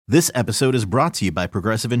This episode is brought to you by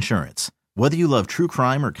Progressive Insurance. Whether you love true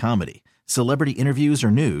crime or comedy, celebrity interviews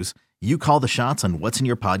or news, you call the shots on what's in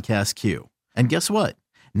your podcast queue. And guess what?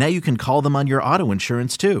 Now you can call them on your auto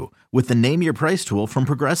insurance too with the Name Your Price tool from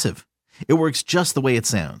Progressive. It works just the way it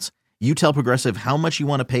sounds. You tell Progressive how much you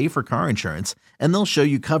want to pay for car insurance, and they'll show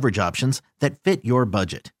you coverage options that fit your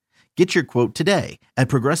budget. Get your quote today at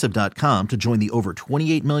Progressive.com to join the over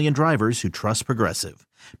 28 million drivers who trust Progressive.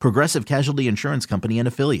 Progressive Casualty Insurance Company and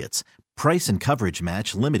Affiliates. Price and coverage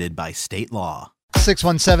match limited by state law.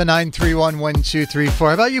 617-931-1234.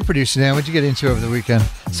 How about you, producer Dan? What'd you get into over the weekend?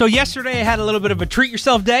 So yesterday I had a little bit of a treat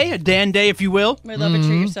yourself day, a Dan day, if you will. We love a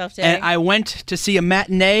treat yourself day. And I went to see a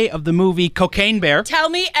matinee of the movie Cocaine Bear. Tell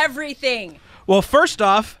me everything. Well, first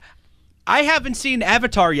off, I haven't seen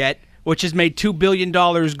Avatar yet, which has made $2 billion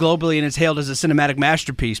globally and is hailed as a cinematic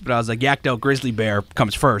masterpiece. But I was like, Yakdale Grizzly Bear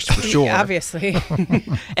comes first, for sure. Obviously.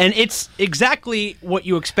 And it's exactly what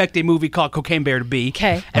you expect a movie called Cocaine Bear to be.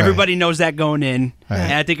 Okay. Everybody knows that going in. Right.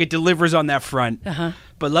 And I think it delivers on that front. Uh-huh.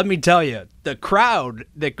 But let me tell you, the crowd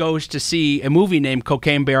that goes to see a movie named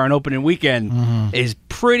Cocaine Bear on opening weekend is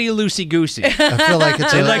pretty loosey-goosey. I feel like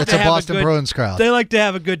it's They like a to have Boston a good, Bruins crowd. They like to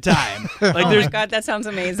have a good time. Like Oh there's my God, that sounds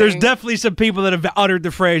amazing. there's definitely some people that have uttered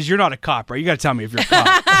the phrase, "You're not a cop, right? You got to tell me if you're a cop."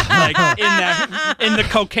 Like in the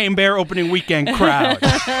Cocaine Bear opening weekend crowd.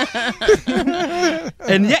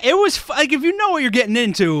 And yeah, it was like if you know what you're getting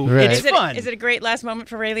into, Right. it's fun. Is it a great last moment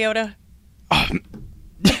for Ray Liotta?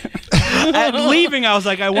 At leaving, I was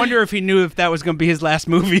like, I wonder if he knew if that was going to be his last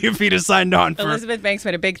movie, if he'd have signed on for. Elizabeth Banks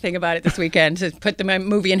made a big thing about it this weekend to put the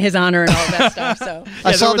movie in his honor and all that stuff. So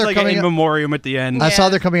I Yeah, saw there was they're like an coming in out- memoriam at the end I saw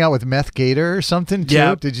they're coming out with Meth Gator or something, too.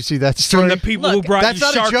 Yeah. Did you see that story? from the people who Look, brought That's you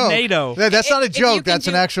not a joke. Sharknado. That's not a If you joke. can That's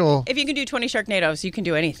an do- actual... if you can do 20 Sharknadoes, you can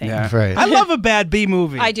do anything. Yeah. Right. I love a bad B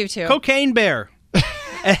movie. I do, too. Cocaine Bear.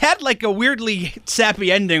 It had like a weirdly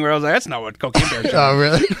sappy ending where I was like, that's not what Cocaine Bear should. Oh,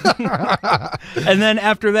 really? And then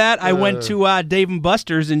after that, I went to Dave and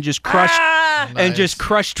Buster's and just crushed Ah! and just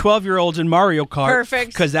crushed 12-year-olds in Mario Kart.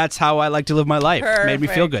 Perfect. Because that's how I like to live my life. It made me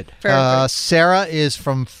feel good. Perfect. Sarah is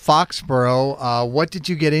from Foxborough. What did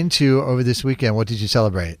you get into over this weekend? What did you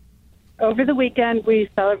celebrate? Over the weekend, we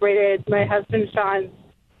celebrated my husband Sean's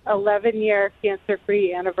 11-year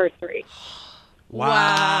cancer-free anniversary.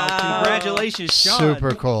 Wow. Congratulations, Sean.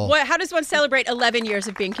 Super cool. How does one celebrate 11 years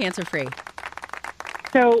of being cancer-free?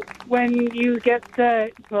 So when you get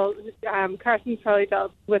Carson's probably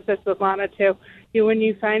dealt with this with Lana too. When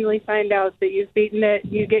you finally find out that you've beaten it,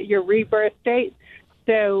 you get your rebirth date.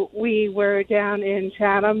 So we were down in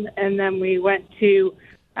Chatham, and then we went to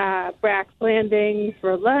Brack's Landing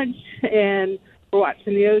for lunch, and we're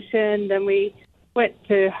watching the ocean. Then we went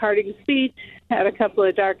to Harding's Beach, had a couple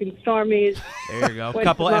of dark and stormies. There you go. A Went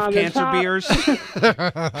couple to F Mom and cancer Pop. beers.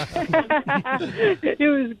 It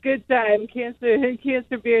was a good time.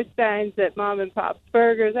 Cancer beer steins at Mom and Pop's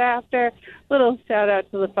Burgers after. Little shout out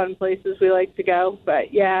to the fun places we like to go.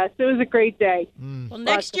 But yeah, so it was a great day. Well, Lots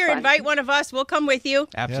next of year, fun. invite one of us. We'll come with you.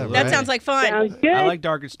 Absolutely. That Right. sounds like fun. Sounds good. I like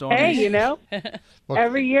dark and stormy. Hey,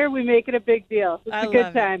 every year we make it a big deal. It's I a good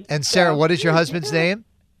love it. time. And Sarah, So, what is your husband's name?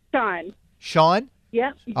 Sean. Sean?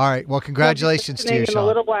 Yep. All right. Well, congratulations to you, In a Sean.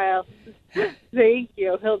 little while. Thank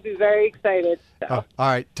you. He'll be very excited. So. Oh, all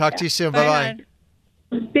right. Talk to you soon. Bye, Bye-bye.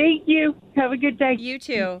 hon. Thank you. Have a good day. You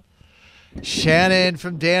too. Shannon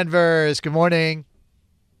from Danvers. Good morning.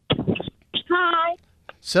 Hi.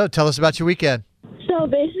 So tell us about your weekend. So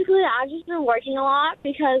basically, I've just been working a lot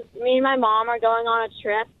because me and my mom are going on a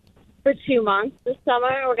trip for 2 months this summer.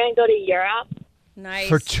 We're going to go to Europe. Nice.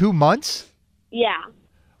 For 2 months? Yeah.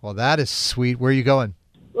 Well, that is sweet. Where are you going?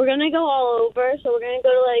 We're going to go all over. So we're going to go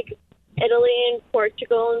to, like, Italy and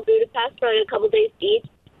Portugal and Budapest for, like, a couple days each.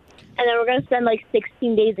 And then we're going to spend, like,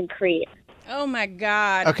 16 days in Crete. Oh, my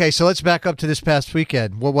God. Okay, so let's back up to this past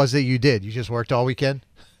weekend. What was it you did? You just worked all weekend?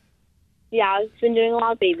 Yeah, I've been doing a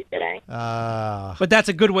lot of babysitting. But that's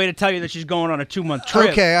a good way to tell you that she's going on a 2-month trip.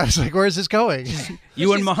 Okay, I was like, where's this going?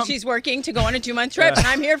 You and Mom. She's working to go on a 2-month trip, and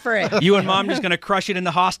I'm here for it. You and Mom just going to crush it in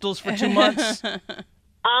the hostels for 2 months?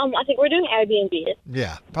 I think we're doing Airbnb.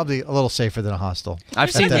 Yeah, probably a little safer than a hostel.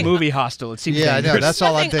 I've seen the Nothing- movie Hostel. It seems Yeah, I know. dangerous. That's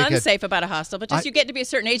all I'm Nothing thinking. unsafe about a hostel, but just you get to be a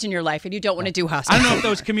certain age in your life, and you don't want to do hostels. I don't know if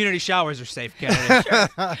those community showers are safe,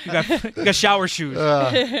 Kennedy. You got shower shoes.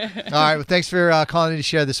 All right, well, thanks for calling in to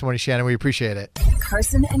share this morning, Shannon. We appreciate it.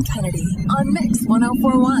 Carson and Kennedy on Mix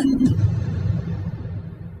 104.1.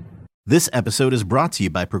 This episode is brought to you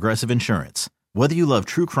by Progressive Insurance. Whether you love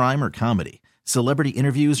true crime or comedy, celebrity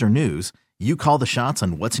interviews or news, you call the shots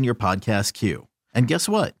on what's in your podcast queue. And guess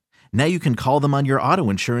what? Now you can call them on your auto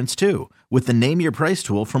insurance too with the Name Your Price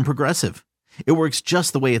tool from Progressive. It works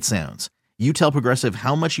just the way it sounds. You tell Progressive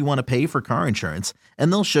how much you want to pay for car insurance,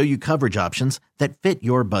 and they'll show you coverage options that fit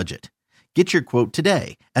your budget. Get your quote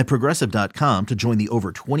today at Progressive.com to join the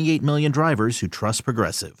over 28 million drivers who trust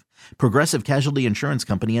Progressive. Progressive Casualty Insurance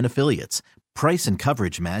Company and Affiliates. Price and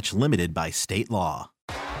coverage match limited by state law.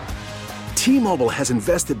 T-Mobile has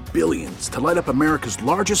invested billions to light up America's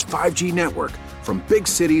largest 5G network, from big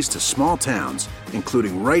cities to small towns,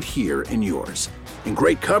 including right here in yours. And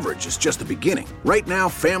great coverage is just the beginning. Right now,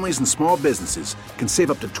 families and small businesses can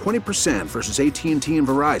save up to 20% versus AT&T and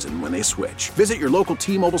Verizon when they switch. Visit your local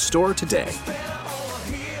T-Mobile store today.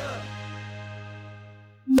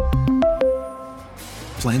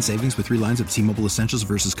 Plan savings with 3 lines of T-Mobile Essentials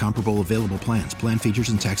versus comparable available plans. Plan features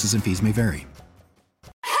and taxes and fees may vary.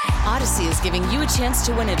 Odyssey is giving you a chance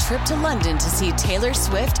to win a trip to London to see Taylor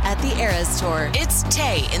Swift at the Eras Tour. It's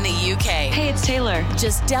Tay in the UK. Hey, it's Taylor.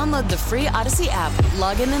 Just download the free Odyssey app,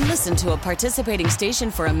 log in and listen to a participating station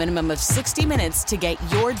for a minimum of 60 minutes to get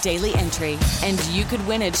your daily entry. And you could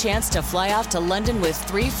win a chance to fly off to London with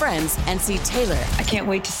 3 friends and see Taylor. I can't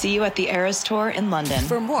wait to see you at the Eras Tour in London.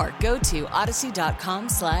 For more, go to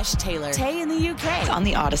odyssey.com/Taylor. Tay in the UK. It's on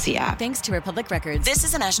the Odyssey app. Thanks to Republic Records. This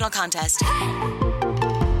is a national contest.